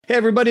Hey,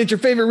 everybody, it's your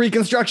favorite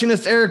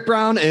reconstructionist, Eric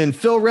Brown and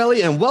Phil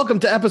Relly, and welcome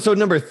to episode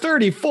number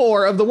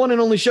 34 of the one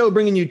and only show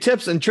bringing you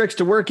tips and tricks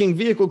to working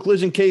vehicle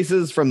collision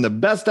cases from the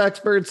best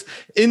experts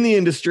in the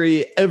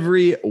industry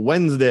every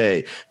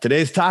Wednesday.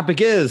 Today's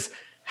topic is,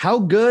 how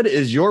good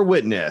is your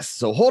witness?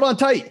 So hold on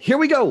tight. Here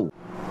we go.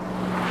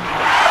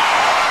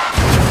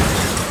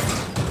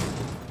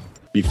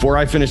 Before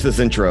I finish this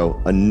intro,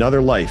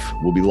 another life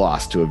will be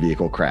lost to a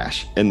vehicle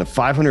crash, and the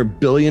 $500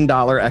 billion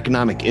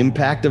economic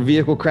impact of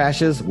vehicle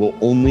crashes will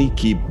only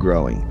keep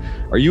growing.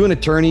 Are you an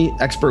attorney,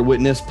 expert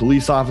witness,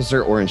 police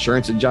officer, or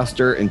insurance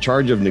adjuster in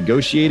charge of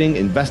negotiating,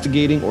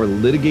 investigating, or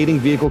litigating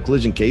vehicle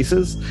collision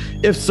cases?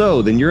 If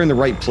so, then you're in the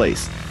right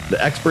place. The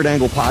Expert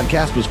Angle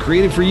podcast was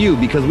created for you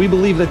because we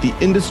believe that the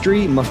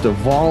industry must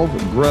evolve,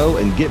 grow,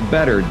 and get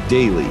better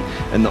daily.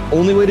 And the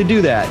only way to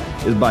do that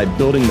is by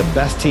building the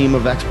best team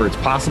of experts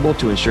possible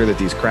to ensure that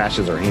these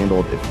crashes are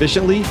handled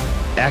efficiently,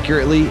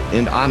 accurately,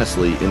 and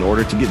honestly in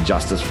order to get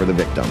justice for the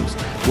victims.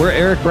 We're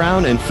Eric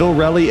Brown and Phil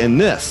Relly, and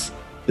this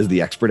is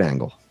the Expert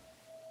Angle.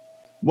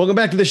 Welcome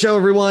back to the show,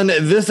 everyone.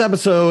 This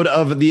episode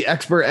of the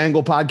Expert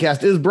Angle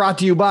podcast is brought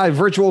to you by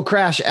Virtual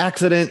Crash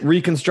Accident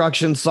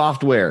Reconstruction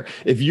Software.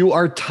 If you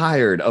are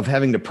tired of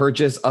having to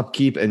purchase,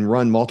 upkeep, and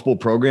run multiple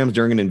programs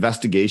during an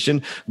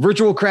investigation,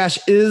 Virtual Crash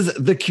is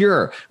the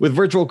cure. With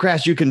Virtual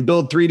Crash, you can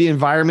build 3D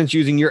environments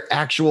using your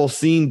actual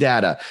scene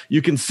data.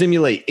 You can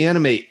simulate,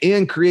 animate,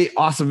 and create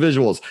awesome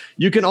visuals.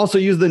 You can also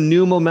use the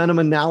new momentum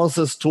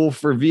analysis tool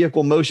for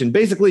vehicle motion.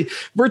 Basically,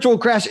 Virtual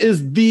Crash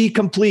is the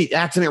complete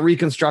accident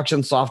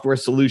reconstruction software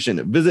solution.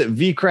 Visit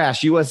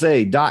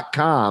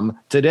vcrashusa.com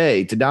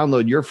today to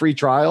download your free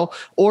trial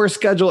or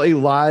schedule a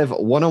live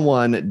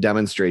one-on-one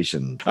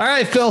demonstration. All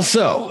right, Phil.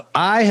 So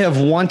I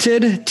have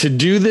wanted to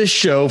do this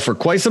show for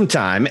quite some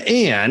time,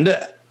 and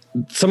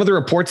some of the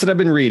reports that I've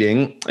been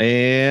reading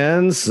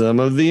and some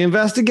of the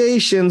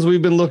investigations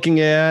we've been looking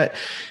at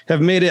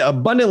have made it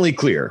abundantly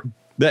clear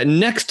that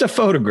next to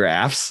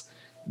photographs,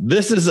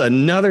 this is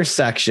another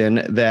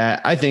section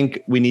that I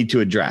think we need to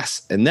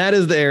address, and that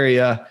is the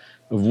area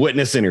of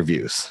witness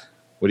interviews.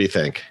 What do you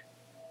think?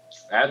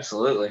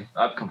 Absolutely.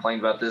 I've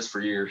complained about this for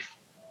years.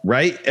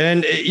 Right.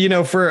 And,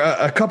 for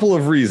a couple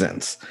of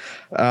reasons.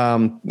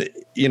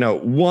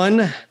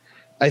 One,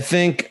 I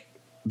think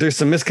there's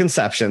some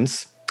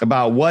misconceptions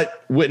about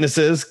what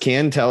witnesses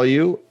can tell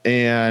you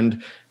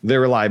and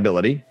their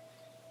reliability.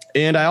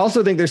 And I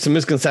also think there's some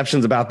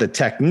misconceptions about the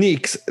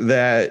techniques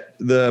that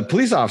the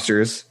police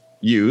officers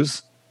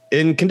use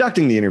in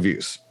conducting the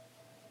interviews.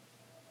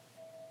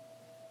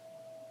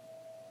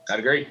 I'd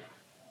agree.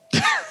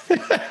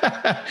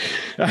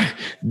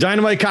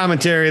 Dynamite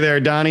commentary there,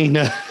 Donnie.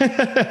 No,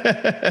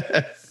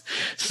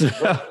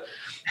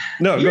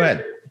 go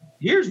ahead.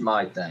 Here's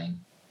my thing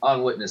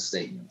on witness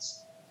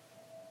statements.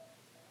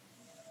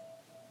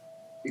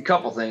 A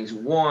couple things.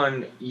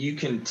 One, you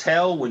can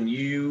tell when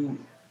you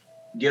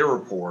get a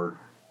report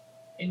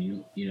and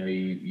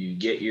you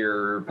get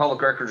your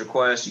public records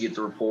request, you get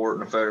the report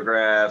and the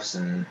photographs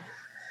and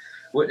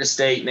witness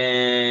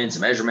statements,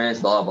 measurements,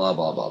 blah, blah,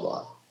 blah, blah,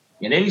 blah.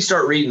 And then you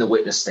start reading the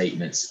witness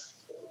statements.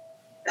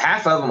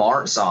 Half of them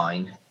aren't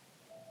signed.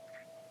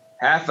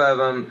 Half of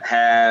them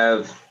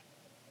have,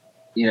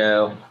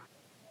 we're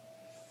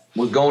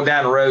going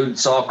down the road,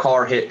 saw a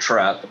car hit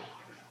truck.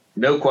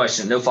 No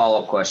question, no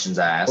follow-up questions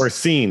asked. Or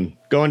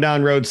going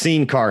down road,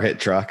 seen car hit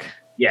truck.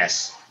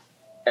 Yes.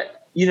 As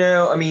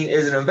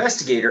an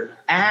investigator,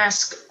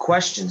 ask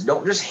questions.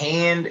 Don't just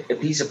hand a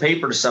piece of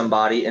paper to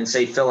somebody and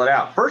say, fill it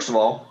out. First of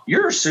all,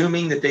 you're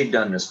assuming that they've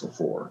done this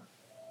before.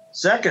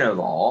 Second of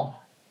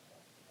all,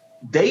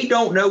 they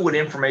don't know what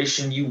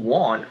information you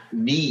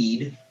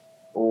need,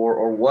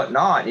 or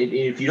whatnot.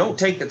 If you don't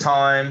take the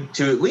time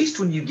to, at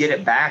least when you get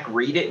it back,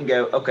 read it and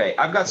go, okay,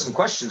 I've got some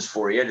questions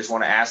for you. I just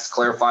want to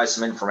clarify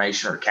some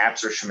information or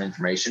capture some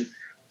information.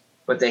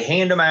 But they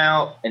hand them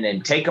out and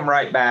then take them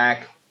right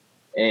back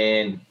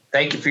and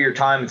thank you for your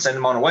time and send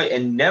them on the way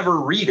and never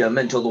read them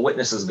until the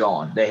witness is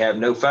gone. They have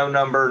no phone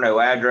number,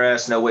 no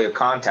address, no way of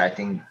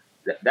contacting.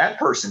 That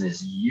person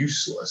is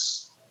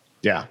useless.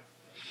 Yeah.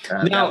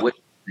 Now,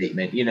 witness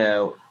statement, and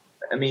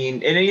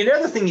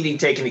another thing you need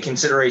to take into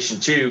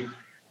consideration too,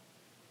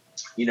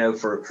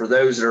 for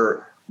those that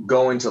are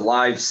going to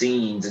live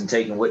scenes and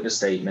taking witness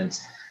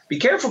statements, be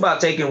careful about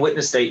taking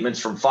witness statements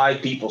from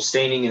 5 people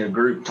standing in a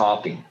group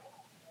talking.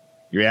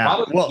 Yeah.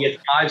 Probably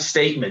get 5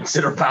 statements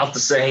that are about the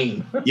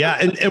same. Yeah.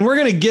 And we're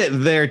going to get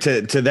there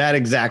to that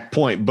exact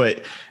point.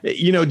 But,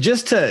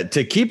 just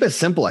to keep it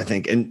simple, I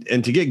think,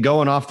 and to get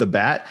going off the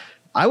bat,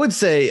 I would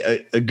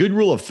say a good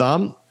rule of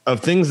thumb of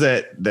things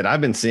that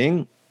I've been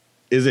seeing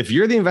is if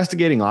you're the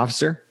investigating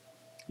officer,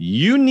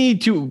 you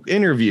need to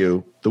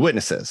interview the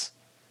witnesses.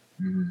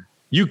 Mm-hmm.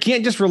 You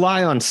can't just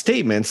rely on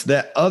statements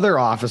that other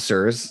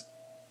officers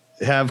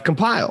have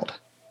compiled.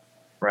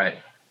 Right.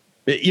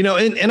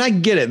 And I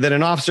get it that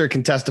an officer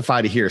can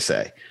testify to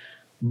hearsay,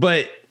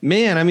 but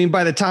man, I mean,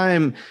 by the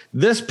time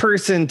this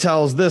person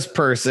tells this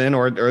person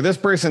or this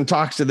person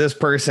talks to this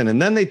person,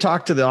 and then they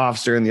talk to the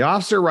officer and the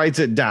officer writes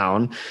it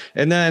down,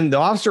 and then the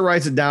officer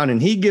writes it down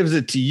and he gives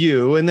it to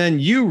you, and then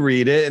you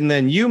read it and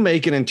then you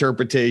make an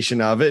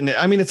interpretation of it. And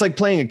I mean, it's like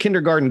playing a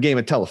kindergarten game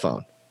of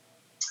telephone.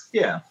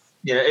 Yeah.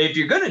 If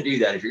you're going to do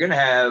that, if you're going to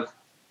have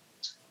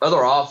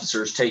other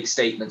officers take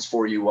statements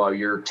for you while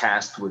you're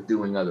tasked with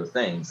doing other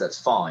things, that's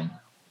fine.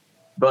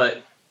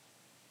 But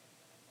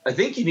I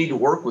think you need to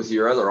work with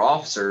your other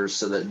officers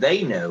so that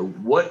they know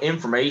what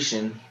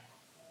information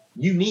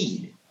you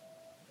need.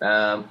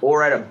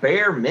 Or at a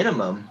bare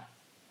minimum,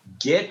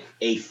 get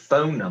a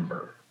phone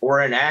number or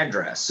an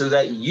address so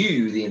that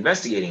you, the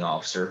investigating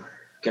officer,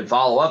 can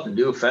follow up and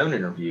do a phone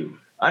interview.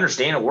 I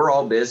understand that we're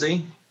all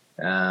busy,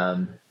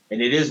 and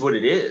it is what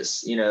it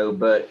is,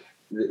 but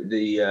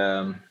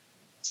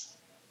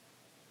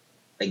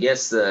I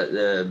guess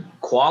the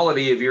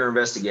quality of your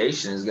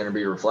investigation is going to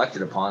be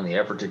reflected upon the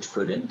effort that you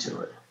put into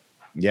it.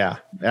 Yeah,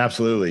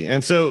 absolutely.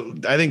 And so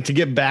I think to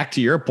get back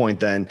to your point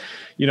then,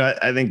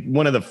 I think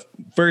one of the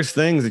first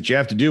things that you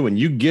have to do when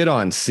you get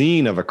on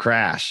scene of a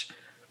crash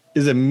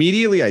is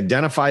immediately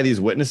identify these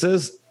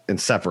witnesses and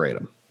separate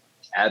them.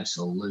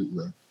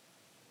 Absolutely.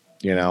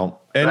 And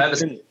have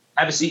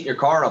a seat in your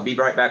car and I'll be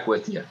right back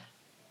with you.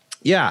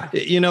 Yeah.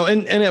 And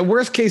at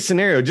worst case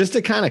scenario, just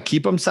to kind of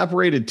keep them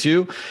separated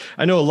too.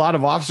 I know a lot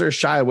of officers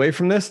shy away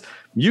from this.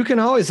 You can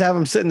always have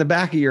them sit in the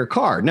back of your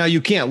car. Now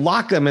you can't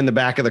lock them in the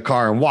back of the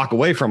car and walk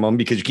away from them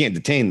because you can't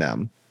detain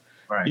them.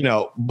 Right.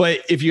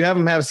 But if you have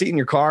them have a seat in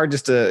your car,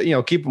 just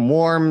to, keep them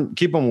warm,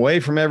 keep them away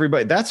from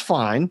everybody, that's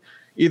fine.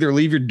 Either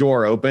leave your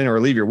door open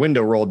or leave your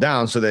window rolled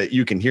down so that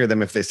you can hear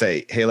them if they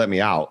say, hey, let me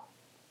out,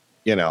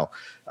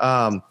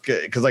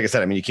 because like I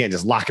said, I mean, you can't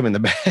just lock them in the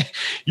back.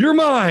 You're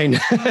mine.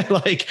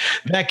 Like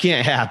that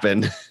can't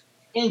happen.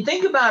 And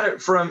think about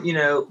it from,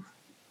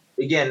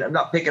 again, I'm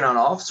not picking on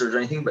officers or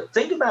anything, but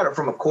think about it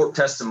from a court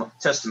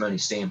testimony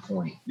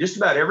standpoint. Just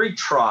about every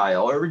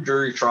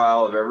jury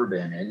trial I've ever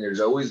been in,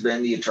 there's always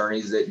been the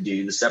attorneys that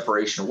do the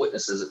separation of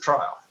witnesses at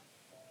trial.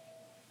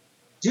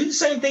 Do the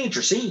same thing at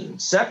your scene.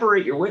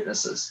 Separate your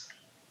witnesses.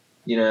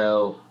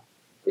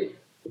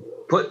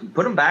 Put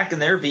them back in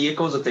their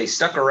vehicles if they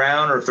stuck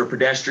around or if they're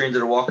pedestrians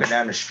that are walking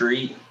down the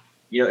street.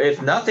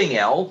 If nothing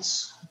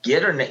else,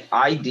 get an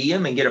ID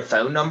them and get a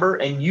phone number,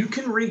 and you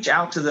can reach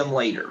out to them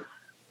later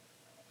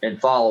and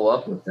follow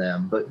up with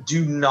them. But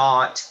do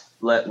not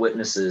let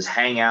witnesses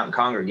hang out and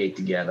congregate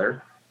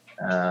together.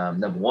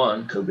 Number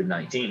one,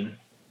 COVID-19,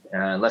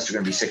 unless they're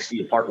going to be 6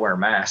 feet apart, wear a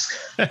mask.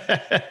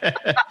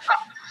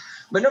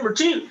 But number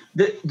two,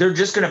 they're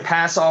just going to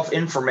pass off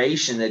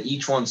information that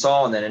each one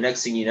saw, and then the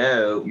next thing you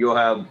know, you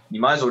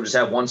might as well just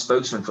have one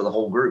spokesman for the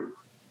whole group.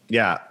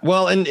 Yeah.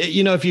 Well, and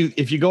if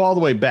you go all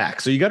the way back,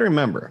 so you got to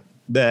remember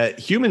that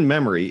human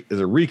memory is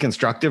a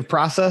reconstructive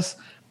process,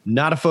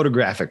 not a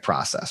photographic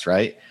process,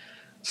 right?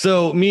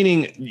 So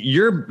meaning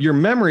your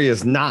memory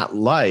is not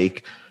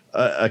like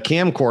a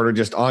camcorder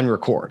just on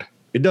record.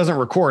 It doesn't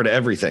record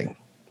everything,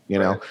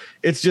 Right.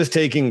 It's just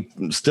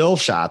taking still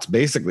shots.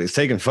 Basically, it's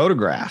taking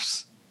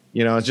photographs.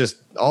 It's just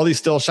all these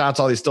still shots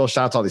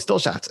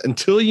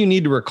until you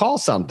need to recall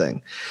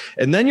something.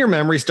 And then your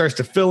memory starts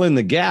to fill in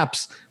the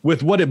gaps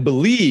with what it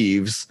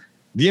believes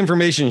the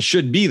information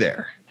should be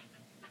there.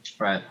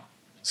 Right.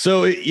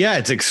 So,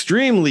 it's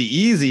extremely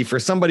easy for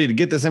somebody to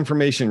get this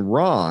information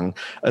wrong,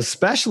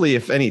 especially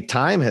if any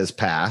time has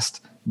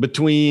passed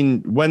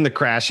between when the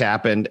crash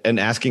happened and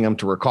asking them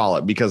to recall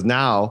it. Because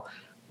now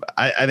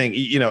I think,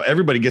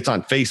 everybody gets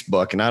on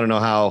Facebook, and I don't know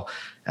how,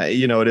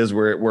 it is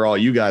where all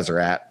you guys are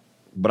at.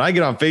 But I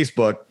get on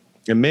Facebook,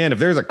 and man, if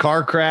there's a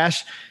car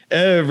crash,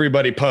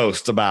 everybody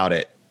posts about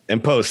it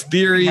and posts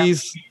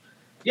theories.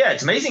 Yeah,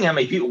 it's amazing how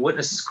many people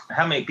witness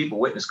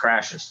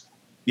crashes.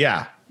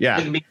 Yeah.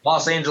 It can be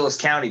Los Angeles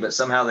County, but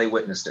somehow they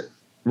witnessed it.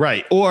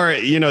 Right. Or,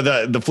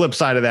 the flip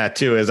side of that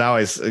too is I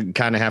always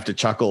kind of have to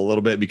chuckle a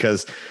little bit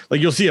because like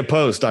you'll see a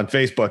post on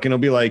Facebook and it'll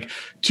be like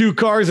 2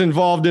 cars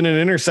involved in an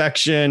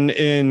intersection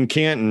in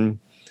Canton.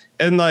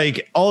 And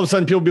like all of a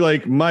sudden people be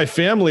like, my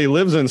family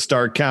lives in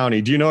Stark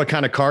County. Do you know what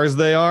kind of cars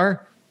they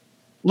are?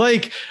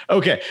 Like,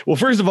 okay, well,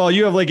 first of all,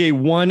 you have like a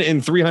 1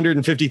 in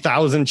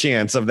 350,000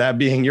 chance of that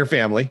being your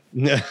family.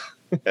 And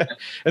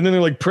then they're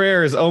like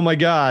prayers. Oh my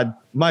God,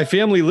 my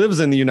family lives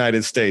in the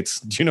United States.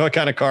 Do you know what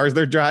kind of cars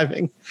they're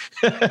driving?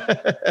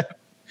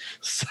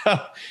 So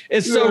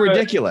it's so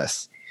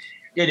ridiculous.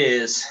 It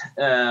is.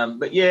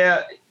 But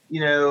yeah,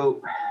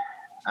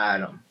 I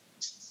don't.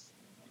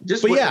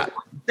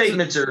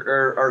 Statements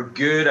are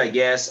good, I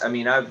guess. I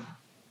mean,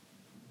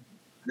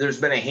 there's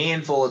been a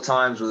handful of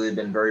times where they've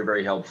been very,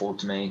 very helpful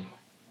to me.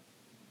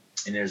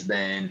 And there's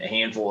been a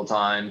handful of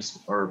times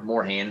or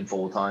more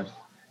handful of times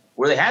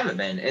where they haven't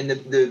been. And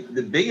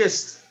the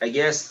biggest, I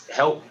guess,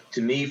 help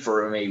to me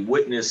from a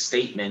witness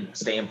statement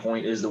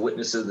standpoint is the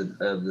witness of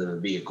the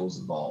vehicles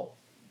involved.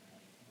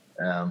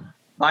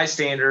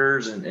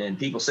 Bystanders and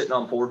people sitting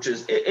on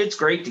porches. It's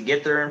great to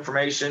get their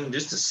information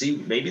just to see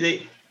maybe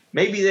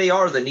they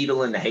are the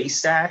needle in the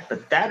haystack,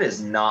 but that is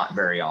not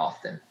very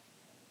often.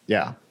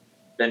 Yeah.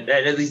 And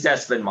at least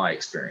that's been my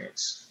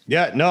experience.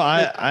 Yeah. No,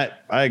 I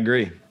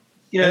agree.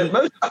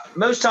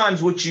 Most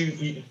times what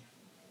you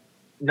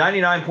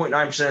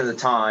 99.9% of the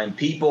time,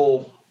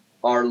 people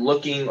are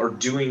looking or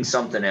doing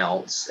something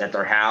else at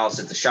their house,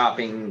 at the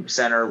shopping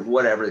center,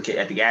 whatever,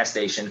 at the gas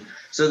station.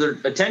 So their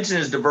attention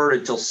is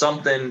diverted till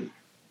something,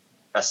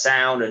 a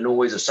sound, a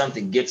noise, or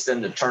something gets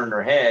them to turn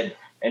their head.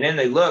 And then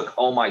they look,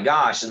 oh my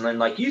gosh. And then,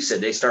 like you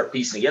said, they start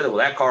piecing together. Well,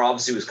 that car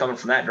obviously was coming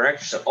from that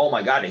direction. So, oh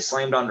my God, they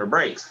slammed on their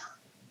brakes.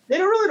 They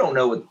don't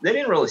know they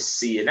didn't really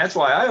see it. And that's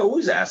why I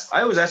always ask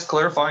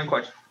clarifying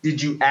questions. Did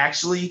you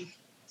actually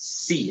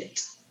see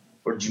it?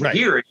 Or did you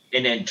hear it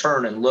and then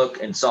turn and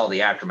look and saw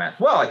the aftermath?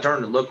 Well, I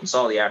turned and looked and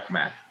saw the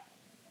aftermath.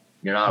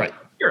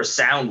 You're a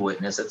sound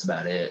witness. That's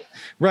about it.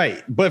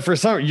 Right. But for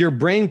some, your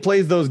brain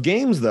plays those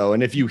games though.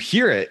 And if you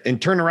hear it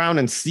and turn around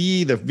and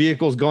see the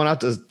vehicles going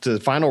out to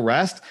final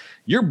rest,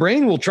 your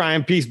brain will try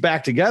and piece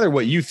back together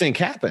what you think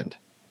happened.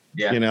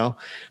 Yeah.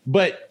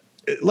 But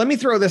let me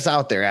throw this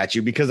out there at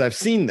you because I've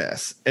seen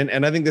this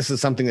and I think this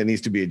is something that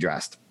needs to be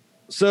addressed.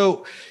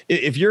 So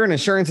if you're an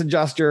insurance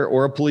adjuster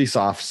or a police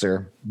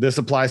officer, this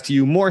applies to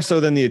you more so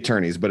than the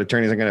attorneys, but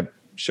attorneys are going to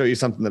show you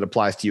something that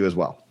applies to you as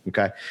well.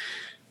 Okay.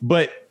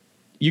 But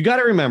you got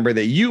to remember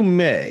that you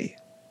may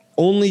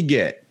only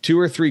get 2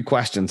 or 3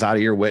 questions out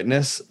of your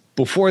witness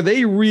before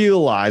they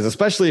realize,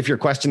 especially if you're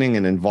questioning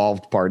an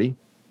involved party,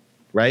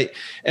 right?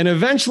 And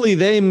eventually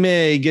they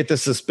may get the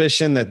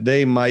suspicion that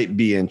they might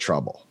be in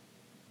trouble.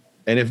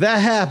 And if that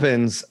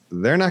happens,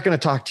 they're not going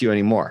to talk to you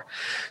anymore.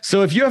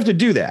 So if you have to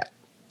do that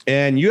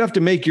and you have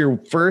to make your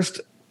first,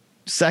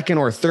 second,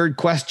 or third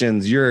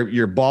questions, your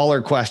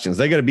baller questions,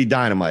 they got to be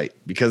dynamite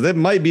because that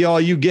might be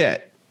all you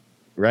get,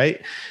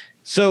 right?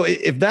 So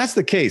if that's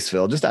the case,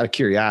 Phil, just out of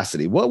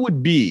curiosity, what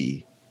would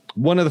be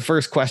one of the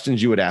first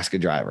questions you would ask a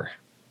driver?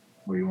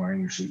 Were you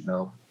wearing your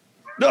seatbelt?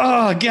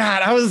 Oh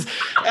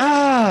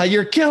God,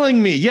 you're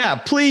killing me. Yeah,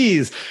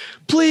 please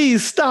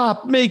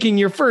stop making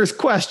your first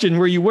question.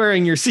 Were you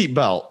wearing your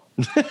seatbelt?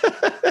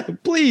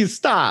 Please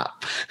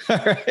stop. All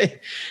right.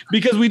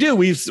 Because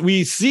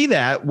we see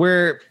that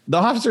where the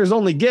officers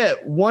only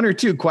get 1 or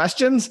 2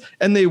 questions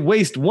and they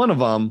waste one of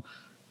them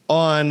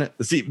on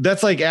the seat.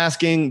 That's like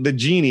asking the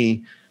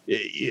genie,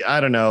 I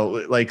don't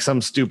know, like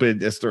some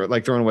stupid, it's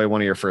like throwing away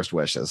one of your first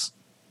wishes.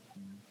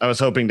 I was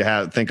hoping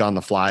to think on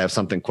the fly of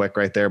something quick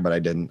right there, but I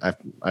didn't.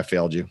 I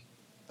failed you.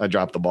 I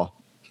dropped the ball.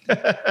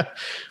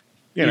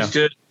 Yeah,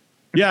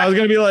 I was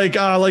going to be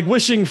like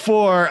wishing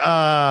for,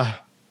 I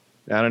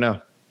don't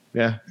know.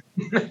 Yeah.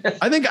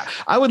 I think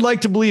I would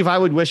like to believe I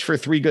would wish for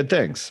 3 good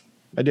things.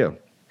 I do.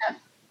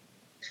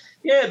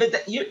 Yeah,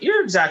 but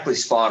you're exactly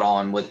spot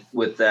on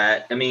with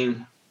that. I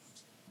mean,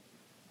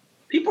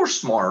 people are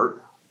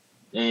smart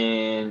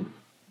and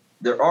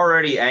they're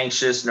already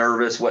anxious,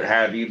 nervous, what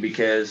have you,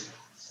 because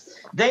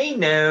they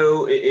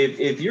know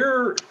if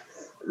you're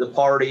the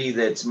party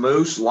that's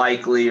most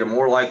likely or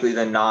more likely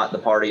than not the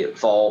party at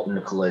fault in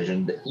the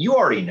collision, you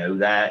already know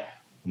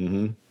that.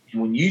 Mm-hmm.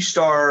 When you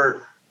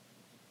start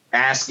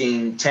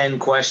asking 10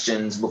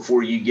 questions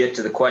before you get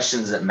to the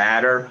questions that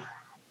matter,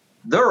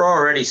 they're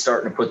already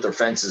starting to put their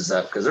fences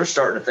up because they're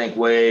starting to think,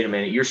 wait a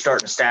minute, you're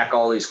starting to stack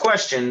all these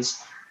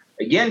questions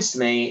against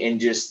me and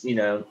just,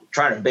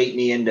 trying to bait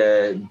me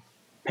into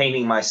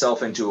painting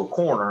myself into a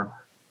corner.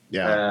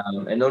 Yeah.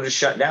 And they'll just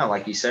shut down,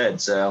 like you said.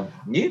 So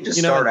you just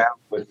start out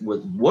with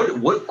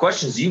what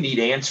questions you need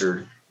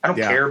answered. I don't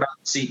care about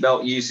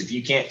seatbelt use. If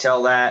you can't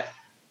tell that,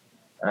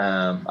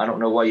 I don't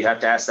know why you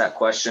have to ask that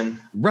question.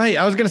 Right.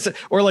 I was going to say,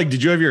 or like,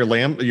 did you have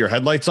your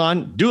headlights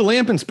on? Do a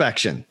lamp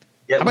inspection.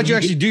 Yeah, how about you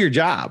actually do your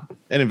job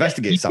and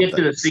investigate something? Get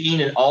to the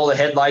scene and all the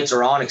headlights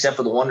are on except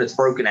for the one that's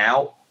broken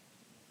out.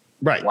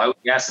 Right. Why would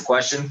you ask the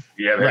question?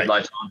 Do you have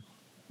headlights on?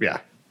 Yeah.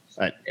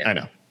 I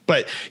know.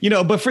 But,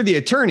 but for the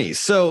attorneys,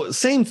 so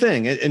same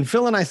thing. And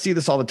Phil and I see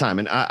this all the time.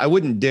 And I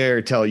wouldn't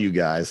dare tell you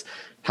guys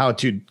how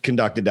to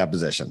conduct a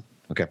deposition.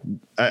 Okay.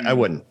 I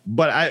wouldn't.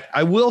 But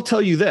I will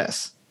tell you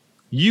this.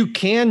 You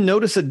can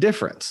notice a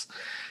difference.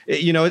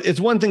 It's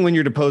one thing when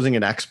you're deposing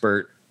an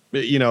expert,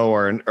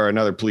 or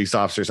another police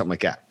officer or something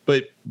like that.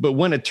 But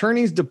when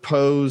attorneys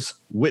depose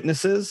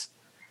witnesses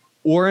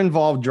or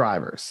involve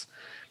drivers,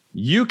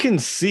 you can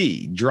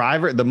see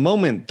the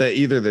moment that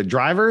either the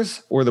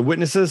drivers or the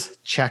witnesses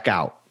check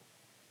out.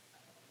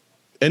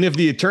 And if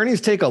the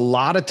attorneys take a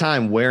lot of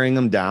time wearing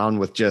them down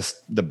with just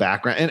the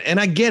background,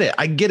 and I get it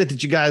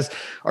that you guys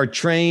are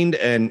trained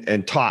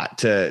and taught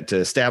to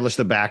establish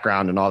the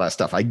background and all that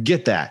stuff. I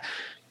get that.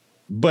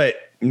 But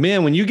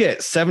man, when you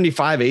get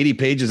 75, 80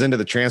 pages into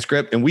the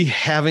transcript and we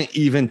haven't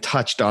even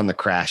touched on the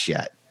crash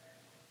yet.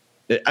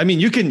 I mean,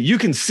 you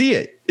can see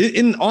it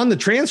on the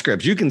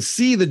transcripts. You can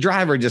see the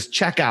driver just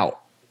check out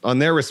on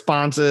their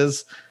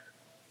responses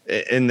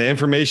and the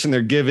information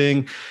they're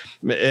giving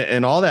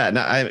and all that. And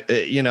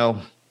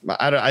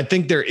I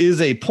think there is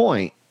a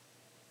point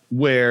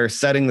where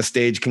setting the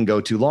stage can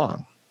go too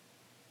long.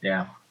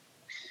 Yeah.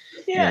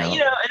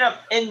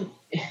 And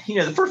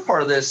the first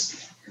part of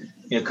this,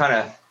 kind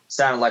of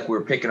sounded like we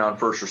were picking on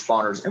first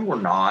responders, and we're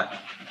not.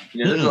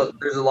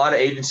 There's a lot of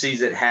agencies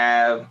that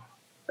have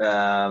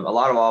a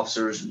lot of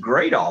officers,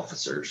 great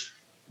officers,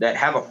 that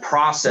have a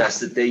process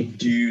that they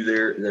do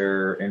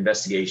their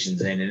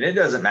investigations in. And it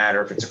doesn't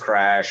matter if it's a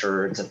crash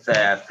or it's a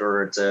theft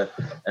or it's an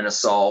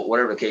assault,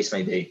 whatever the case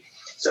may be.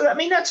 So, I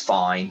mean, that's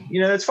fine.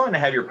 It's fine to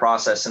have your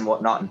process and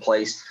whatnot in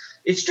place.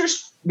 It's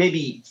just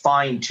maybe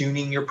fine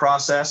tuning your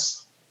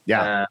process.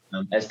 Yeah.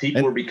 As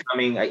people are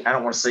becoming, I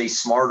don't want to say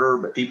smarter,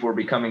 but people are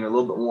becoming a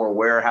little bit more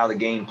aware of how the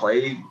game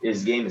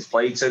is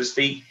played, so to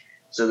speak.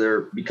 So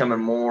they're becoming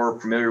more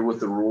familiar with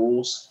the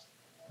rules.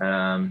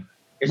 And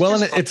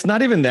it's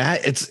not even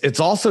that. It's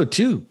also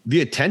too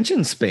the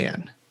attention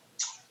span.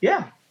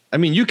 Yeah. I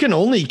mean, you can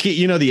only keep,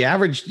 the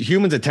average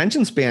human's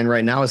attention span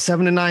right now is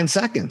 7 to 9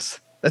 seconds.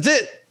 That's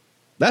it.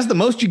 That's the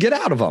most you get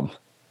out of them.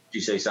 Did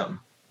you say something?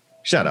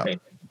 Shut up.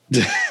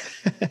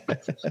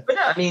 But no,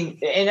 I mean,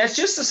 and that's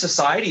just the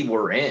society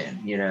we're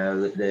in,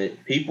 that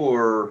people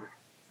are,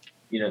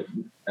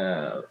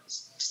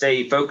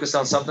 stay focused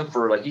on something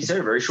for, like you said,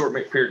 a very short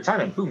period of time,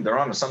 and boom, they're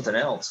on to something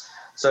else.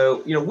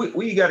 So,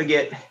 we got to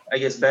get, I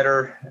guess,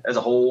 better as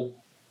a whole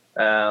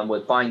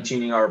with fine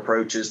tuning our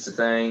approaches to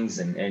things.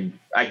 And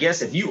I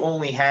guess if you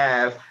only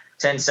have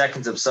 10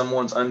 seconds of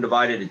someone's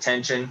undivided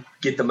attention,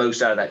 get the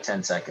most out of that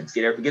 10 seconds.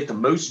 Get the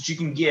most that you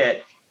can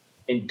get,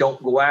 and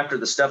don't go after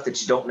the stuff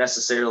that you don't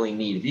necessarily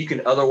need. If you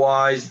can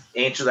otherwise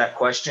answer that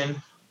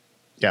question,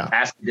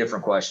 ask a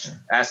different question.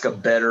 Ask a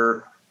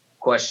better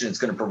question. It's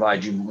going to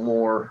provide you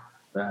more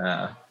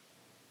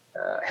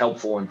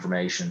helpful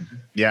information.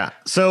 Yeah.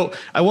 So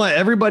I want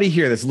everybody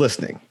here that's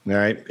listening. All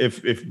right.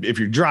 If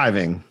you're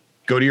driving,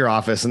 go to your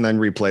office and then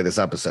replay this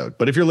episode.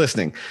 But if you're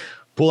listening,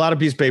 pull out a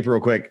piece of paper real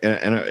quick.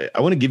 And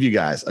I want to give you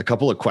guys a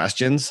couple of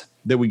questions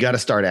that we got to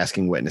start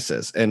asking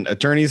witnesses and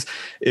attorneys.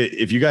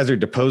 If you guys are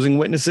deposing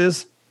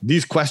witnesses,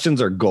 these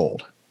questions are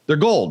gold. They're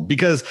gold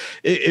because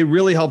it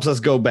really helps us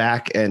go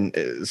back.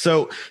 And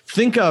so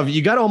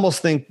you got to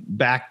almost think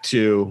back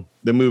to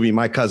the movie,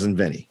 My Cousin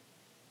Vinny.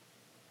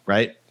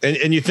 Right.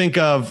 And you think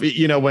of,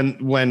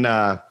 when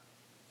Joe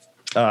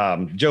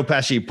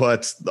Pesci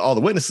puts all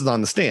the witnesses on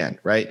the stand,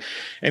 right?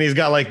 And he's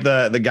got like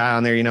the guy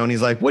on there, and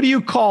he's like, what do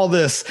you call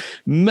this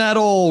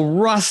metal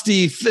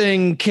rusty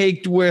thing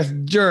caked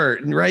with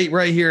dirt?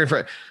 Right here in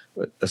front.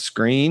 A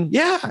screen?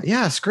 Yeah,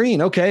 a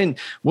screen. Okay. And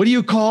what do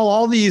you call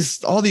all these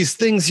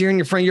things here in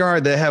your front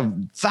yard that have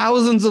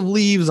thousands of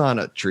leaves on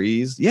it?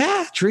 Trees.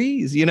 Yeah,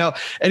 trees, and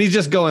he's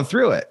just going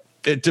through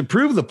it to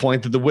prove the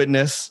point that the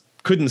witness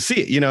couldn't see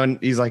it, and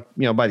he's like,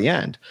 by the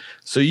end.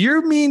 So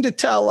you mean to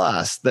tell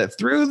us that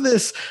through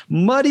this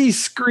muddy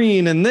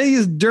screen and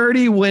these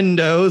dirty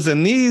windows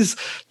and these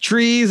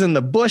trees and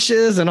the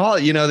bushes and all,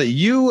 that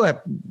you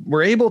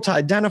were able to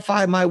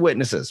identify my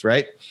witnesses,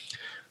 right?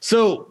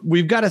 So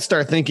we've got to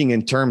start thinking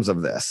in terms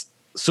of this.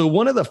 So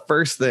one of the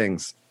first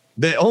things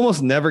that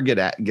almost never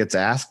gets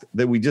asked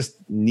that we just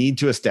need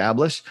to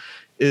establish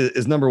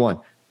is number one,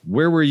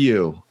 where were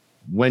you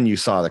when you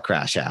saw the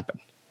crash happen?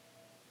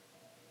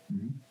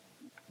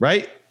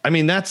 Right? I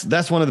mean,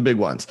 that's one of the big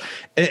ones.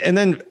 And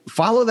then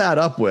follow that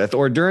up with,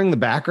 or during the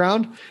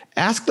background,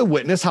 ask the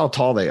witness how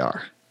tall they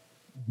are.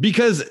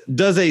 Because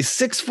does a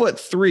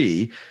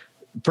 6'3"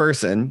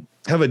 person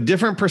have a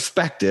different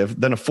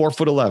perspective than a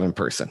 4'11"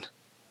 person?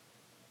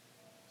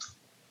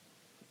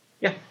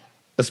 Yeah.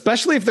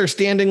 Especially if they're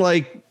standing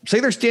say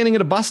they're standing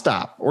at a bus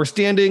stop or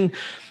standing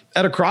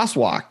at a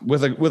crosswalk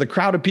with a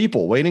crowd of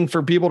people waiting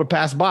for people to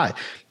pass by.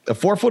 A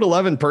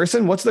 4'11"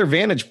 person, what's their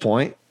vantage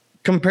point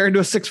compared to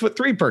a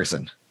 6'3"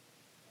 person?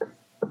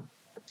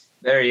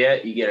 There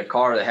yet, you get a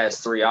car that has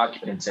 3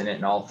 occupants in it,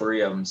 and all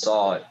 3 of them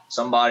saw it.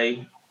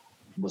 Somebody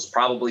was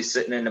probably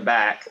sitting in the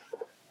back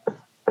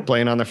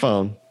playing on their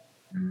phone.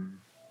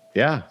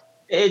 Yeah.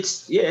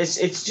 It's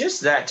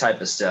just that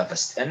type of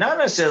stuff, and not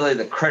necessarily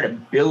the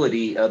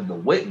credibility of the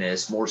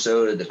witness, more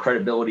so the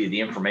credibility of the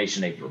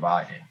information they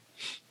provided.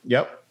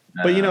 Yep.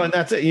 But and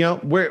that's it.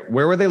 Where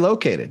were they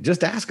located?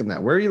 Just ask them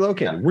that. Where are you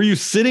located? Yeah. Were you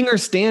sitting or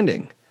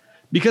standing?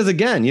 Because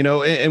again,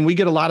 and we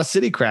get a lot of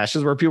city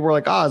crashes where people were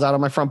like, I was out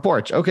on my front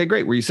porch. Okay,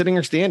 great. Were you sitting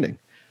or standing?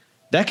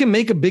 That can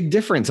make a big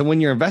difference. And when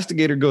your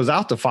investigator goes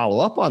out to follow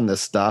up on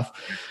this stuff,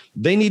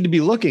 they need to be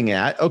looking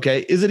at,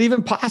 okay, is it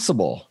even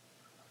possible?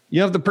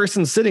 If the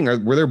person's sitting, or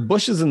were there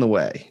bushes in the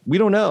way? We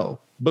don't know,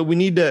 but we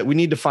need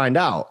to find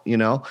out,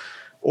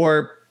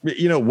 or,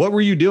 what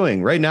were you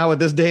doing right now at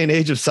this day and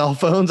age of cell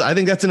phones? I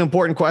think that's an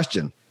important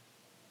question.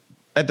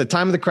 At the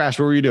time of the crash,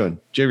 what were you doing?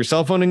 Did you have your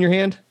cell phone in your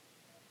hand?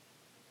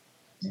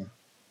 Yeah.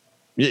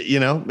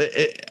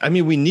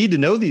 We need to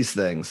know these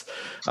things.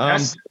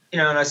 And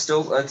I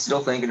still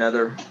think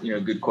another,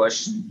 good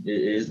question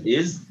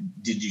is,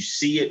 did you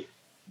see it?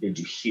 Did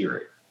you hear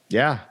it?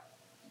 Yeah.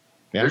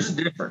 There's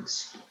a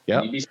difference.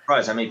 Yeah. You'd be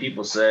surprised how many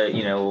people say,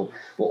 will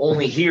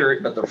only hear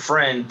it, but their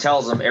friend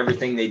tells them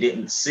everything they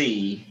didn't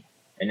see.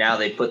 And now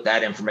they put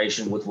that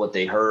information with what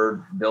they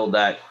heard, build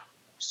that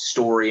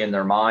story in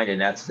their mind,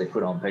 and that's what they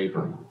put on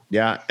paper.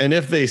 Yeah. And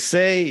if they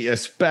say,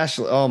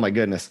 especially, oh my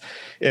goodness,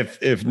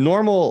 if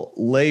normal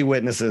lay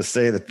witnesses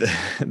say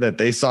that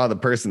they saw the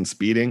person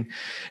speeding,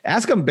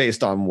 ask them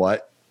based on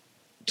what.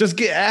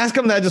 ask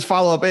them that, just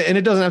follow up. And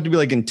it doesn't have to be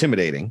like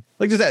intimidating.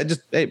 Like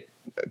just, hey,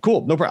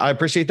 cool. No problem. I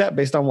appreciate that.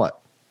 Based on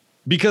what?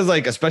 Because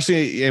like,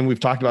 especially, and we've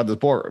talked about this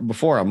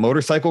before on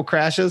motorcycle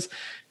crashes,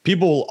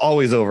 people will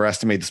always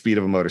overestimate the speed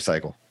of a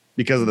motorcycle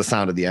because of the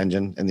sound of the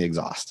engine and the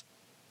exhaust.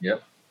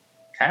 Yep.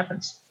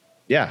 Happens.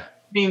 Yeah.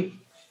 I mean,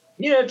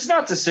 it's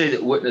not to say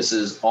that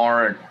witnesses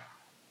aren't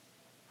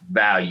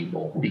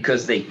valuable,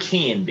 because they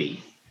can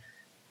be,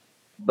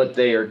 but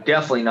they are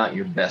definitely not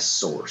your best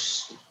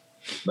source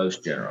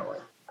most generally.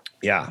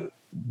 Yeah.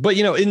 But,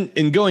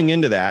 in going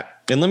into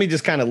that, and let me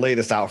just kind of lay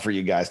this out for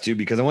you guys too,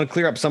 because I want to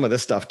clear up some of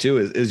this stuff too,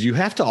 is you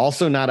have to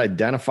also not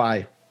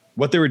identify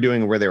what they were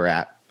doing and where they were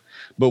at,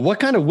 but what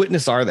kind of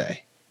witness are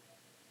they?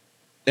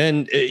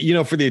 And,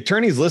 for the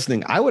attorneys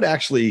listening, I would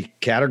actually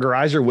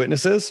categorize your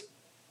witnesses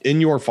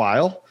in your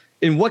file.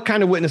 And what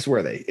kind of witness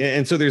were they?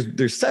 And so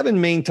there's 7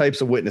 main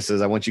types of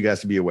witnesses I want you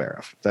guys to be aware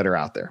of that are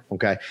out there.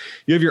 Okay.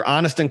 You have your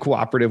honest and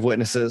cooperative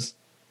witnesses.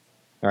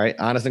 All right.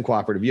 Honest and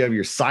cooperative. You have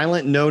your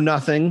silent, know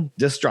nothing,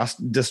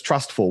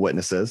 distrustful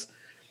witnesses,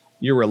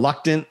 your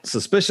reluctant,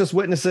 suspicious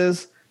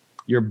witnesses,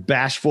 your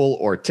bashful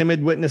or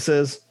timid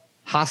witnesses,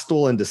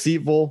 hostile and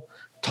deceitful,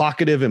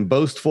 talkative and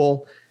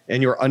boastful,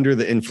 and you're under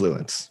the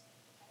influence.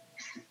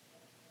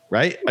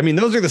 Right. I mean,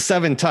 those are the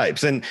 7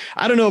 types. And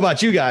I don't know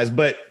about you guys,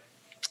 but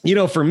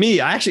for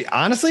me, I actually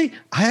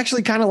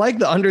kind of like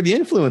the under the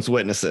influence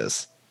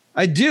witnesses.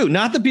 I do.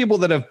 Not the people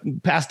that have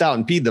passed out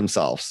and peed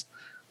themselves.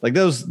 Like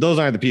those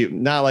aren't the people,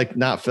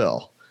 not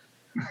Phil.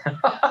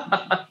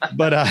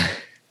 But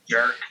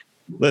jerk.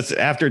 Listen,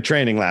 after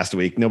training last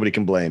week, nobody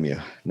can blame you.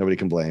 But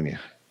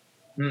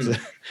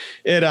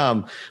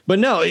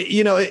no,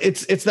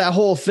 it's that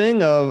whole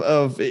thing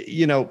of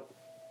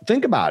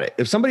think about it.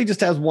 If somebody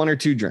just has 1 or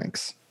 2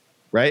 drinks,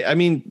 right? I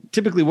mean,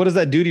 typically, what does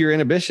that do to your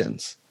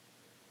inhibitions?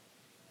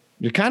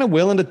 You're kind of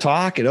willing to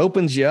talk. It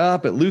opens you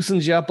up. It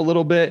loosens you up a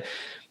little bit.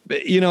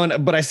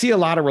 But I see a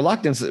lot of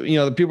reluctance.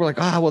 The people are like,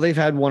 well, they've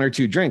had 1 or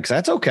 2 drinks.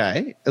 That's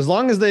okay. As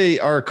long as they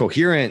are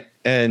coherent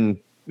and,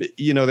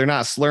 they're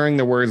not slurring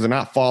their words. They're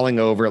not falling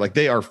over. Like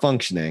they are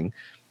functioning.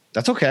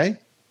 That's okay.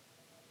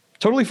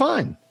 Totally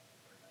fine.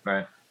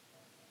 Right.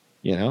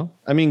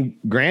 I mean,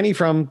 Granny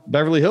from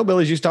Beverly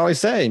Hillbillies used to always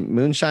say,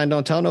 moonshine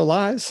don't tell no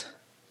lies.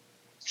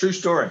 True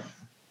story.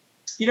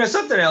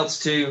 Something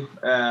else too.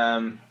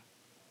 I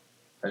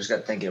just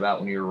got thinking about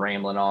when you were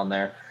rambling on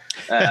there.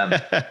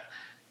 I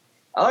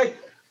like,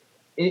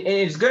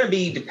 it's going to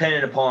be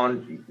dependent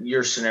upon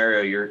your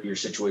scenario, your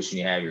situation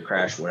you have, your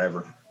crash,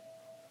 whatever.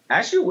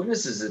 Ask your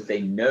witnesses if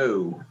they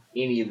know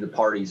any of the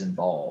parties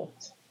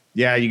involved.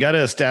 Yeah, you got to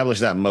establish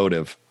that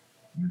motive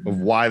of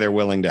why they're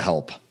willing to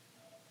help.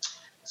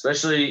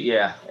 Especially,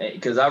 yeah,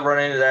 because I've run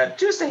into that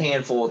just a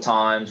handful of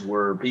times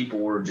where people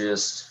were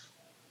just,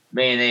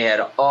 man,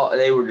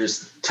 they were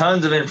just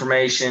tons of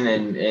information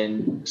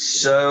and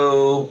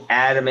so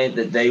adamant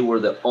that they were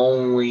the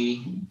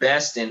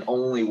best and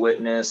only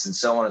witness and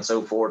so on and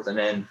so forth. And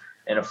then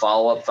in a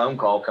follow-up phone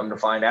call, come to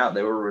find out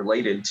they were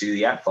related to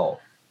the at-fault.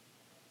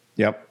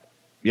 Yep.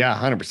 Yeah,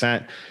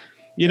 100%.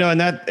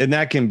 And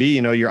that can be,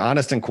 your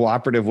honest and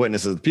cooperative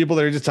witnesses, people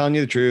that are just telling you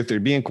the truth. They're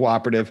being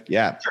cooperative.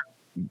 Yeah. Sure.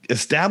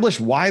 Establish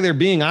why they're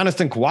being honest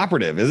and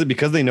cooperative. Is it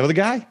because they know the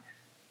guy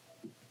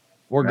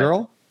or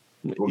girl?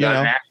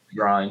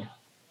 Grind.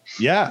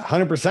 Yeah,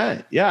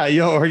 100%. Yeah.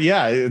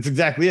 It's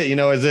exactly it.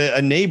 As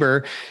a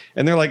neighbor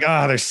and they're like,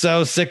 they're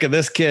so sick of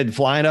this kid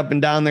flying up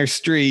and down their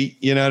street.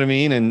 You know what I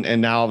mean?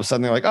 And now all of a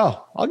sudden they're like,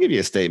 I'll give you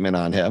a statement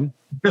on him.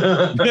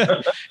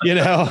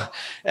 Exactly.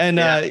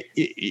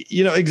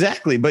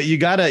 But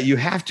you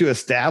have to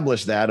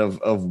establish that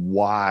of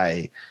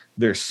why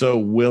they're so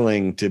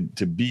willing to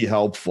be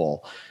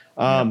helpful.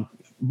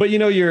 But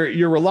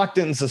you're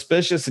reluctant and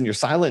suspicious and you're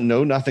silent,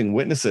 know nothing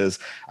witnesses.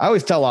 I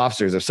always tell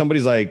officers, if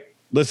somebody's like,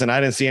 listen,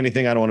 I didn't see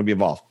anything, I don't want to be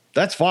involved.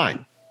 That's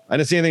fine. I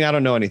didn't see anything, I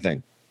don't know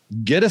anything.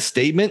 Get a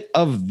statement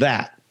of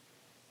that.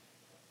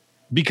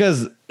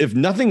 Because if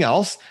nothing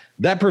else,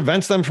 that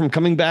prevents them from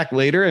coming back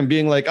later and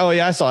being like, oh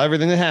yeah, I saw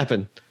everything that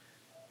happened.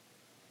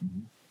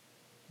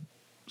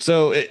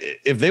 So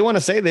if they want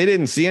to say they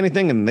didn't see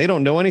anything and they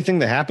don't know anything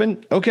that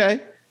happened,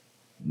 okay,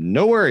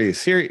 no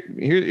worries.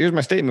 Here's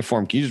my statement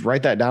form. Can you just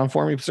write that down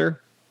for me, sir?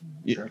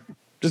 Sure.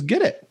 Just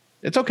get it.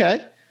 It's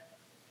okay.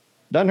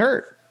 Doesn't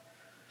hurt.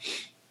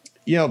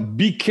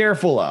 Be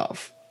careful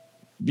of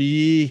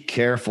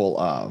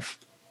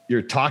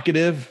your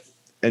talkative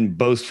and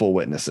boastful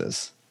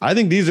witnesses. I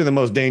think these are the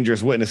most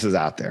dangerous witnesses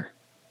out there,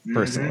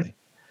 personally.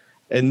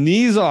 Mm-hmm. And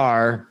these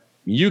are,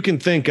 you can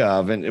think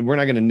of, and we're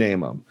not going to name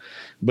them,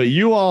 but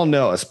you all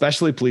know,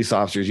 especially police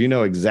officers, you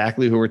know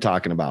exactly who we're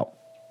talking about.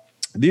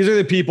 These are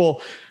the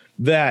people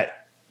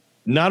that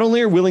not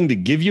only are willing to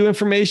give you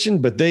information,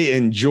 but they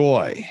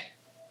enjoy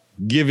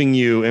giving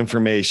you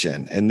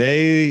information and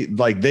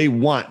they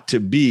want to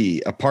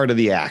be a part of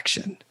the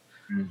action.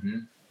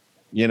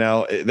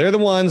 Mm-hmm. They're the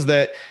ones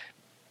that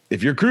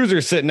if your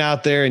cruiser's sitting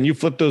out there and you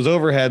flip those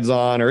overheads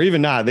on, or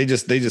even not, they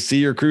just see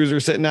your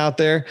cruiser sitting out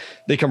there.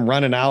 They come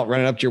running up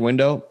to your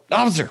window,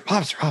 officer,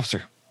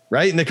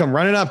 right? And they come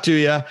running up to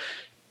you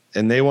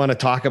and they want to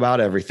talk about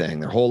everything,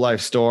 their whole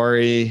life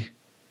story,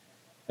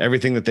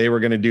 everything that they were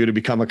going to do to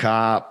become a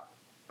cop,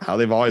 how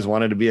they've always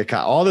wanted to be a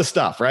cop, all this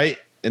stuff, right?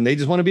 And they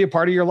just want to be a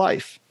part of your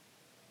life.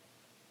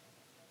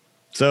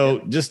 So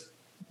just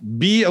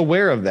be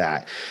aware of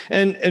that.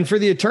 And for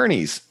the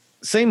attorneys,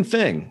 same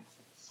thing.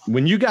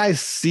 When you guys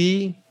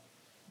see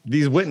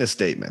these witness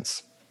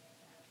statements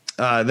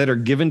that are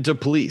given to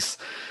police,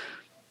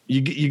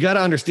 you got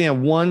to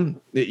understand,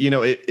 one,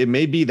 it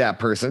may be that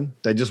person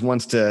that just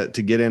wants to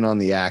get in on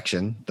the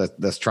action,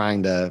 that's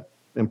trying to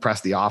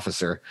impress the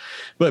officer.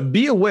 But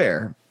be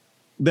aware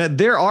that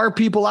there are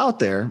people out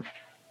there,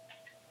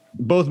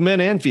 both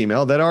men and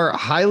female, that are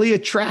highly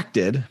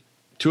attracted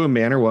to a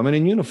man or woman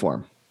in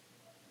uniform.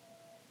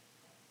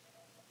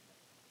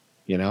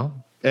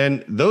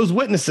 And those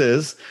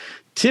witnesses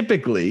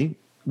typically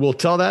will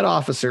tell that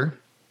officer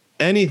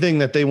anything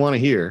that they want to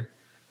hear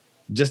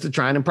just to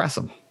try and impress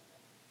them.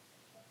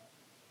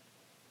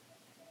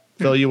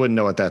 Phil, you wouldn't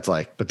know what that's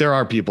like, but there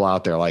are people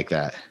out there like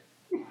that.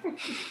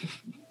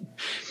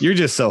 You're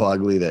just so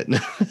ugly that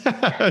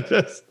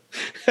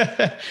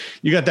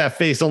you got that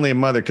face only a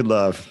mother could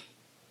love.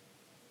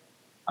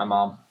 Hi,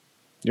 Mom.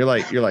 You're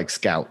like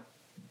Scout.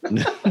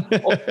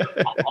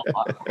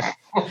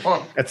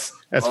 That's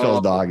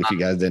Phil's dog, if you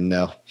guys didn't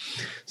know.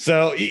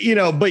 So,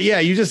 but yeah,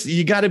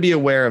 you got to be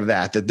aware of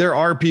that there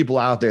are people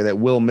out there that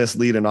will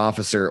mislead an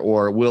officer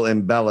or will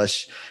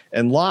embellish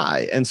and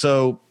lie. And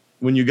so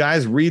when you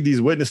guys read these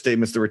witness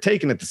statements that were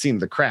taken at the scene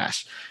of the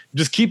crash,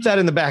 just keep that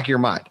in the back of your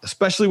mind,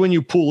 especially when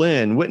you pull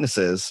in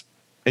witnesses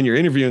and you're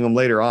interviewing them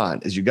later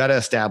on, is you got to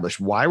establish,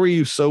 why were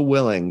you so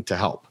willing to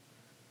help?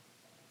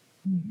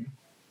 And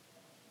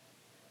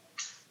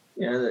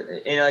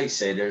like you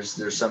say,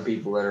 there's some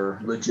people that are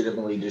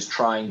legitimately just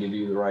trying to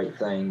do the right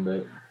thing,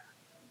 but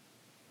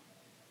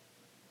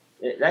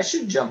that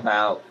should jump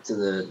out to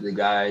the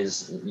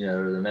guys, the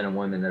men and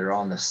women that are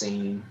on the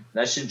scene.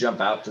 That should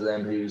jump out to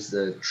them who's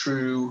the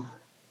true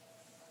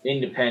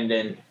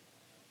independent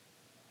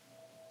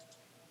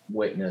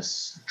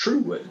witness, true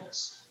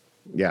witness.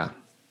 Yeah,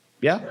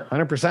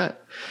 100%.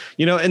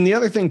 And the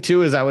other thing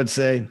too is, I would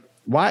say,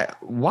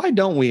 why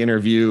don't we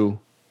interview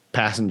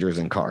passengers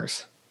in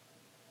cars?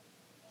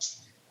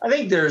 I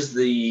think there's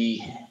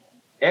the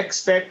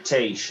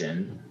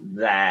expectation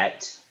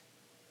that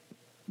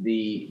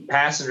the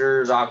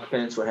passengers,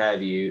 occupants, what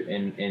have you,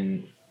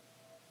 in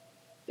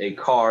a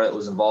car that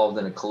was involved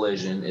in a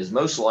collision is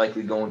most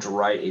likely going to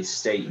write a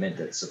statement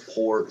that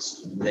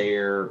supports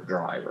their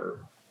driver.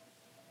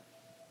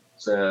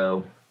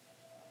 So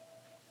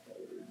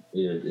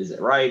is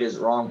it right? Is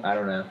it wrong? I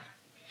don't know.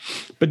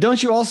 But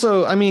don't you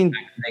also,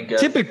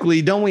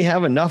 typically, don't we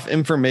have enough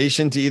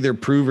information to either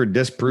prove or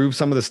disprove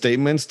some of the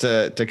statements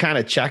to kind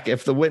of check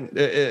if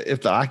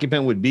the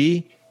occupant would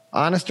be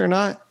honest or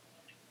not?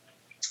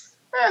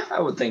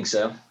 I would think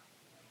so.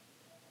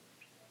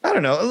 I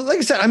don't know. Like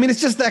I said,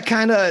 it's just that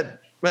kind of,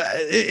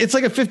 it's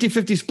like a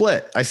 50-50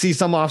 split. I see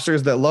some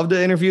officers that love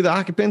to interview the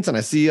occupants and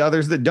I see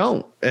others that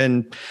don't.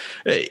 And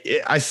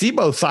I see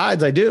both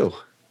sides. I do.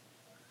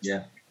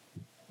 Yeah.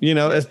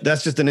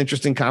 That's just an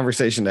interesting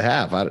conversation to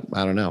have. I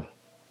don't know.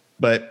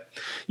 But,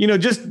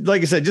 just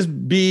like I said,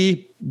 just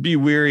be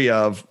weary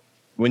of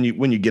when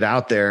you get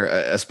out there,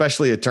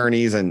 especially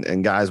attorneys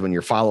and guys, when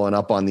you're following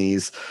up on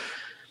these,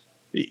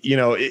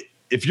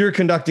 if you're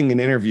conducting an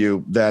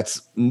interview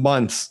that's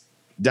months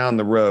down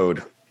the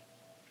road,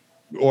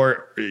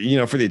 or,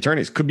 for the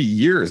attorneys, could be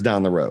years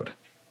down the road,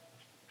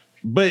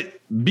 but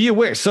be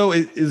aware. So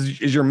is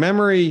your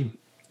memory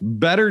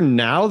better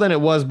now than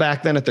it was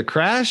back then at the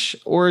crash,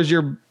 or is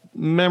your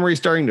memory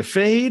starting to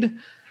fade?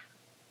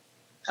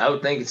 I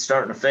would think it's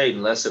starting to fade,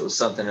 unless it was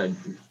something that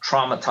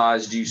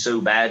traumatized you so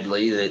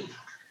badly that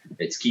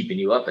it's keeping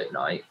you up at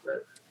night.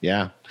 But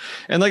yeah.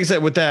 And like I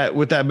said, with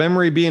that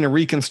memory being a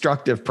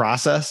reconstructive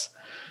process,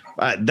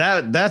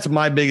 that's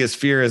my biggest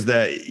fear, is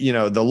that,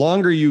 the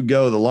longer you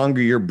go, the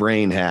longer your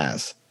brain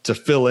has to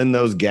fill in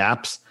those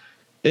gaps.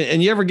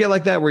 And you ever get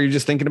like that, where you're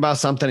just thinking about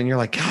something and you're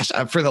like, gosh,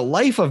 for the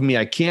life of me,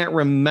 I can't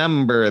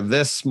remember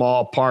this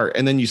small part.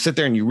 And then you sit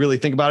there and you really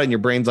think about it and your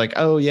brain's like,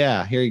 oh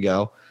yeah, here you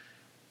go.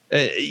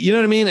 You know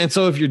what I mean? And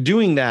so if you're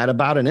doing that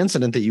about an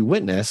incident that you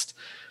witnessed,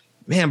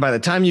 man, by the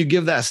time you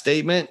give that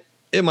statement,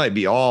 it might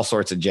be all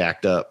sorts of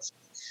jacked up.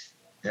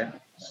 Yeah.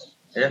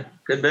 Yeah.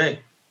 Could be.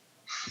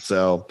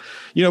 So,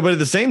 but at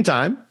the same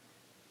time,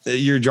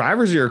 your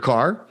drivers of your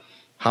car,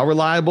 how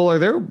reliable are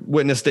their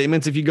witness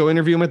statements if you go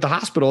interview them at the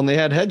hospital and they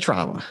had head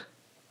trauma?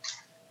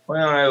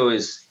 Well, I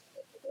always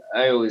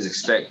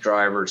expect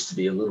drivers to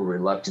be a little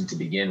reluctant to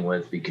begin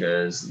with,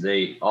 because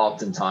they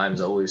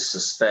oftentimes always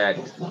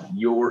suspect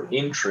your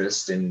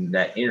interest in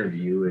that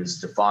interview is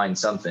to find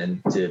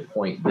something to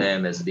point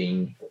them as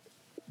being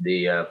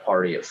the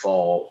party at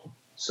fault.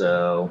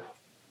 So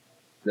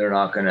they're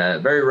not going to,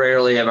 very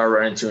rarely have I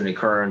run into an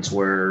occurrence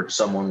where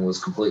someone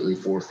was completely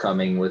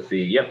forthcoming with the,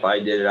 yep, I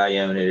did it, I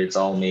own it, it's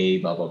all me,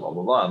 blah, blah, blah,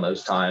 blah, blah.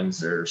 Most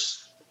times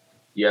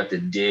you have to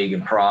dig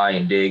and pry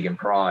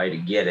to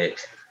get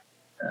it.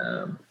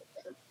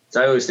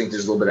 So I always think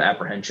there's a little bit of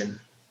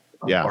apprehension.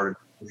 Yeah.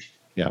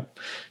 Yeah.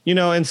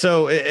 And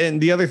so,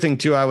 and the other thing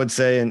too, I would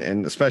say,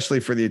 and especially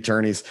for the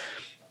attorneys,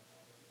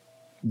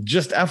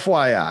 just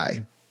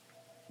FYI,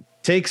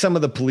 take some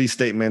of the police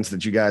statements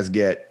that you guys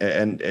get.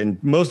 And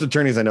most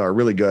attorneys I know are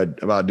really good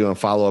about doing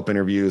follow-up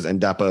interviews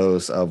and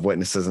depots of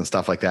witnesses and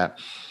stuff like that.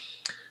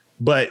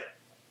 But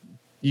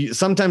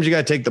sometimes you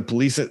got to take the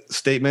police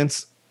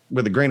statements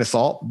with a grain of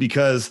salt,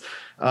 because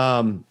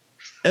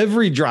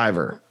every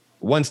driver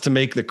wants to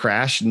make the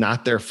crash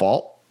not their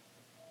fault.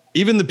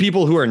 Even the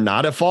people who are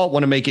not at fault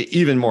want to make it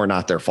even more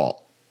not their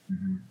fault.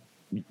 Mm-hmm.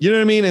 You know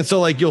what I mean? And so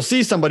like, you'll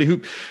see somebody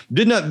who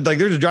did not, like,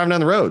 they're just driving down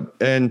the road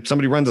and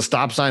somebody runs a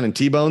stop sign and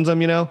T-bones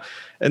them,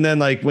 and then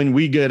like when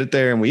we get it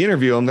there and we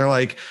interview them, they're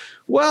like,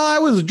 well, I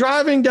was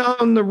driving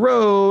down the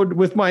road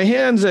with my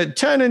hands at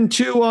 10 and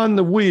 2 on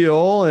the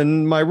wheel,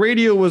 and my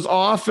radio was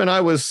off, and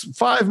I was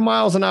 5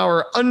 miles an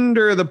hour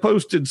under the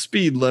posted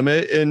speed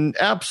limit in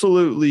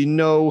absolutely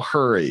no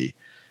hurry.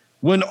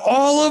 When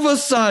all of a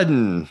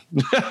sudden,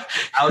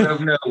 out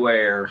of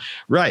nowhere.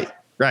 Right.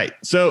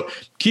 So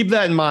keep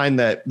that in mind,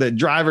 that the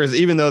drivers,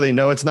 even though they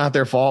know it's not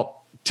their fault,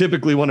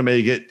 typically want to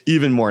make it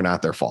even more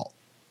not their fault.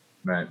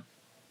 Right.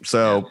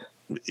 So,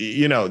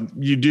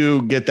 you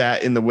do get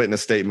that in the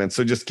witness statement.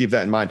 So just keep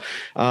that in mind.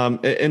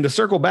 And to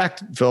circle back,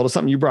 Phil, to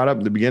something you brought up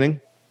at the beginning,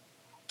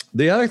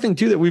 the other thing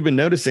too that we've been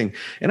noticing,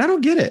 and I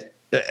don't get it,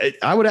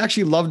 I would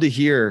actually love to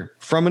hear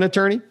from an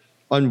attorney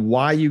on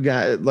why you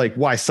got, like,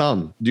 why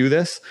some do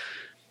this.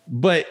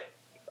 But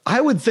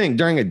I would think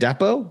during a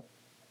depot,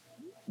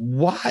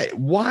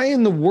 why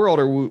in the world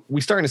are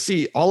we starting to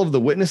see all of the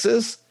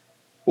witnesses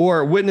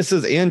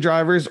and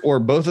drivers, or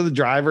both of the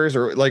drivers,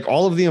 or like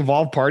all of the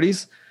involved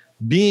parties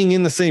being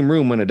in the same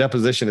room when a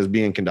deposition is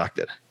being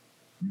conducted?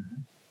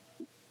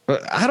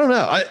 But I don't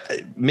know.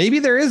 Maybe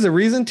there is a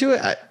reason to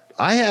it.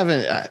 I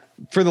haven't,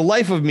 for the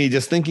life of me,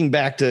 just thinking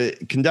back to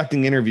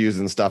conducting interviews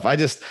and stuff. I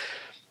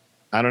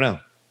don't know.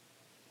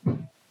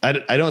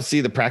 I don't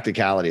see the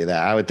practicality of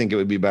that. I would think it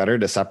would be better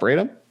to separate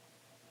them.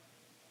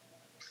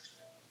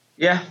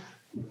 Yeah.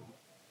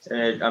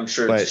 I'm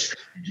sure it's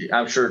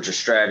a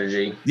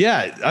strategy.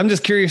 Yeah. I'm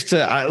just curious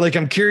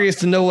I'm curious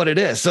to know what it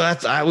is. So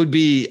I would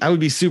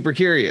be super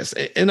curious.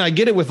 And I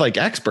get it with like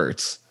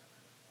experts.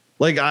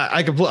 Like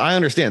I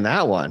understand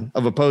that one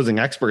of opposing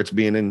experts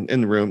being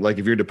in the room. Like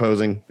if you're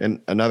deposing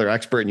another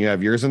expert and you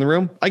have yours in the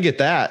room, I get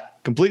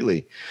that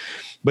completely.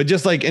 But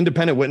just like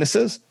independent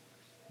witnesses,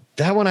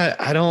 that one,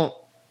 I don't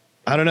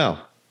know.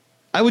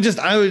 I'm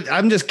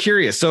just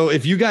curious. So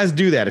if you guys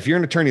do that, if you're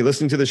an attorney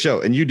listening to the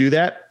show and you do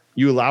that,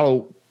 you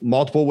allow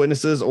multiple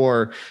witnesses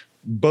or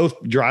both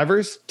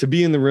drivers to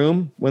be in the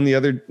room when the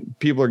other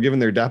people are giving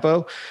their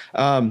depo,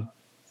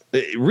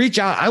 reach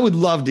out. I would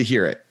love to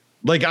hear it.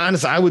 Like,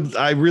 honestly,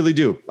 I really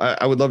do.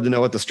 I would love to know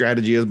what the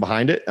strategy is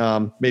behind it.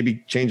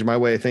 Maybe change my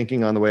way of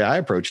thinking on the way I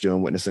approach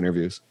doing witness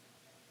interviews.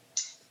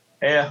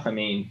 Yeah. I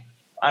mean,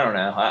 I don't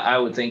know. I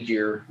would think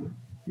you're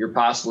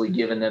possibly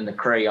giving them the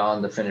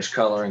crayon to finish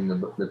coloring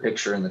the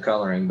picture in the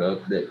coloring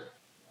book that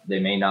they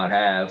may not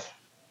have.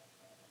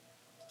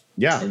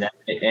 Yeah.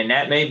 And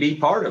that may be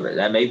part of it.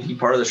 That may be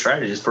part of the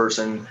strategy. This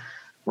person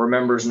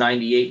remembers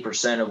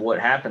 98% of what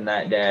happened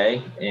that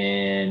day.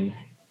 And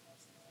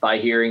by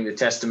hearing the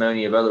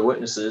testimony of other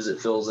witnesses,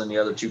 it fills in the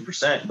other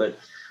 2%. But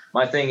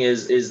my thing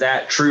is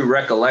that true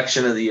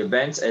recollection of the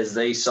events as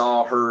they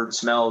saw, heard,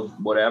 smelled,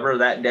 whatever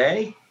that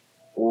day?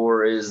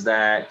 Or is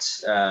that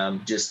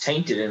just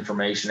tainted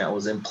information that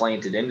was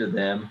implanted into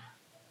them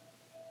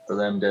for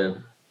them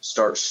to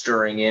start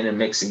stirring in and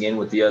mixing in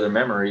with the other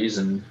memories?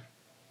 And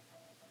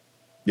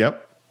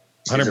yep,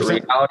 100%.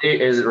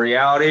 Is it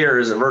reality or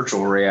is it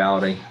virtual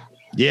reality?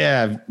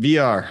 Yeah,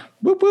 VR.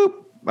 Whoop whoop.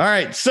 All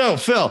right, so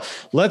Phil,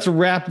 let's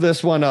wrap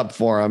this one up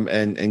for them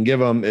and give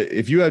them.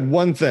 If you had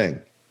one thing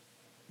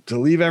to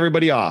leave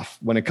everybody off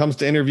when it comes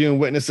to interviewing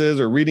witnesses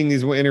or reading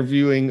these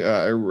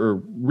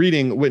or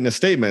reading witness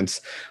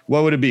statements,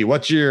 what would it be?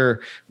 What's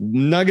your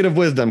nugget of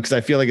wisdom? Because I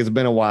feel like it's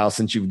been a while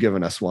since you've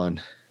given us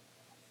one.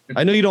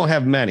 I know you don't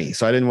have many,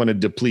 so I didn't want to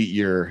deplete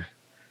your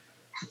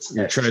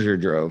treasure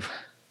trove.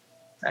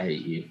 I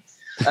hate you.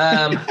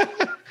 Yeah,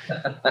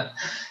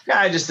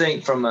 I just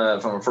think from a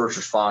first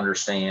responder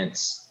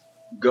stance,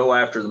 go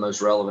after the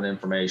most relevant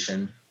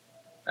information.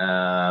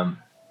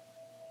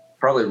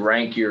 Probably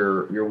rank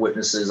your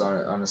witnesses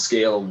on a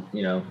scale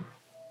of,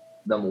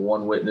 number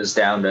one witness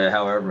down to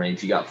however many.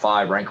 If you got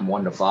 5, rank them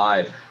 1 to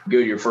 5. Go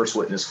to your first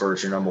witness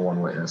first, your number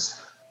one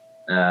witness.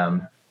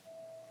 And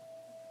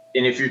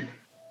if you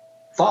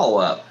follow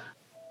up,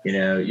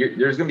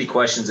 there's going to be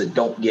questions that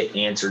don't get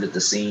answered at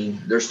the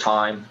scene. There's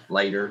time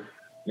later.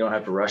 You don't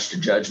have to rush to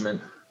judgment.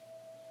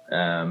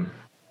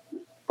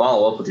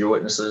 Follow up with your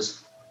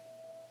witnesses.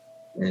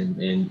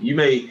 And you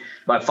may,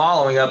 by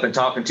following up and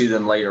talking to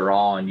them later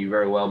on, you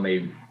very well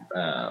may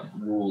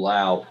rule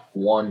out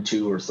 1,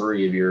 2, or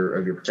 3 of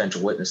your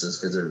potential witnesses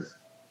because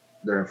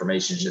their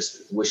information is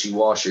just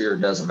wishy-washy or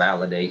doesn't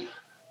validate.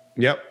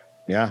 Yep.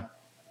 Yeah.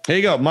 Here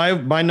you go.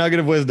 My nugget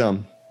of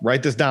wisdom.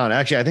 Write this down.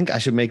 Actually, I think I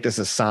should make this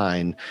a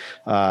sign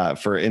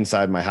for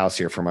inside my house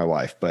here for my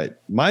wife.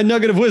 But my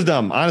nugget of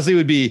wisdom, honestly,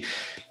 would be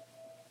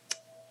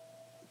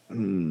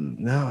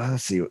No,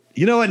 let's see.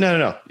 You know what?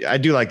 No. I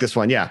do like this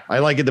one. Yeah, I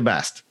like it the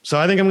best. So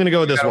I think I'm going to go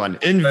with this one.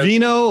 In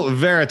vino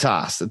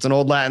veritas. It's an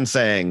old Latin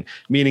saying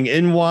meaning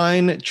in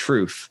wine,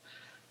 truth.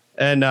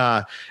 And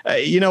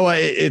you know what?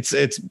 It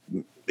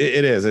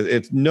is.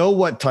 It's know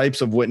what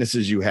types of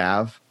witnesses you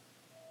have,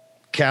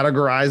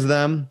 categorize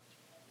them,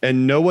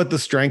 and know what the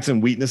strengths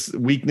and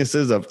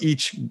weaknesses of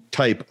each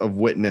type of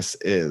witness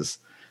is.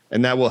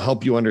 And that will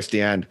help you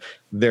understand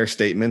their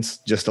statements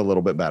just a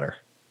little bit better.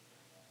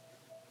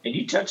 And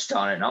you touched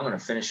on it, and I'm going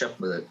to finish up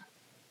with it.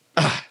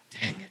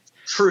 Dang it.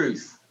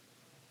 Truth.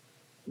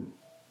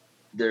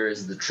 There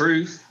is the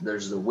truth.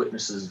 There's the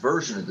witness's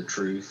version of the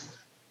truth.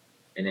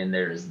 And then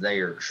there is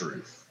their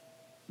truth.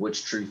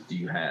 Which truth do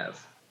you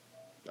have?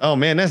 Oh,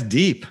 man, that's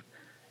deep.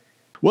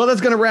 Well,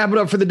 that's going to wrap it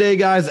up for the day,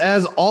 guys.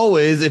 As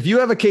always, if you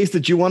have a case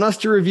that you want us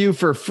to review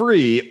for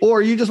free,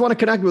 or you just want to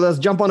connect with us,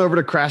 jump on over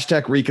to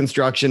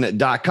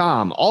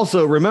crashtechreconstruction.com.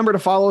 Also, remember to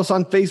follow us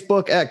on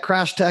Facebook at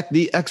Crash Tech,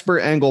 the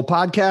Expert Angle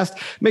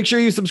Podcast. Make sure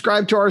you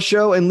subscribe to our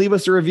show and leave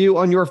us a review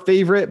on your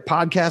favorite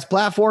podcast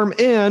platform,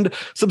 and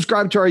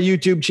subscribe to our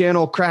YouTube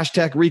channel, Crash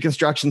Tech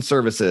Reconstruction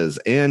Services.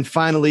 And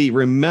finally,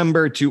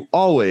 remember to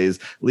always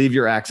leave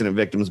your accident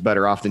victims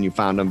better off than you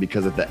found them,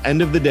 because at the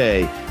end of the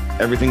day,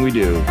 everything we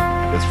do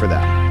is for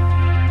them.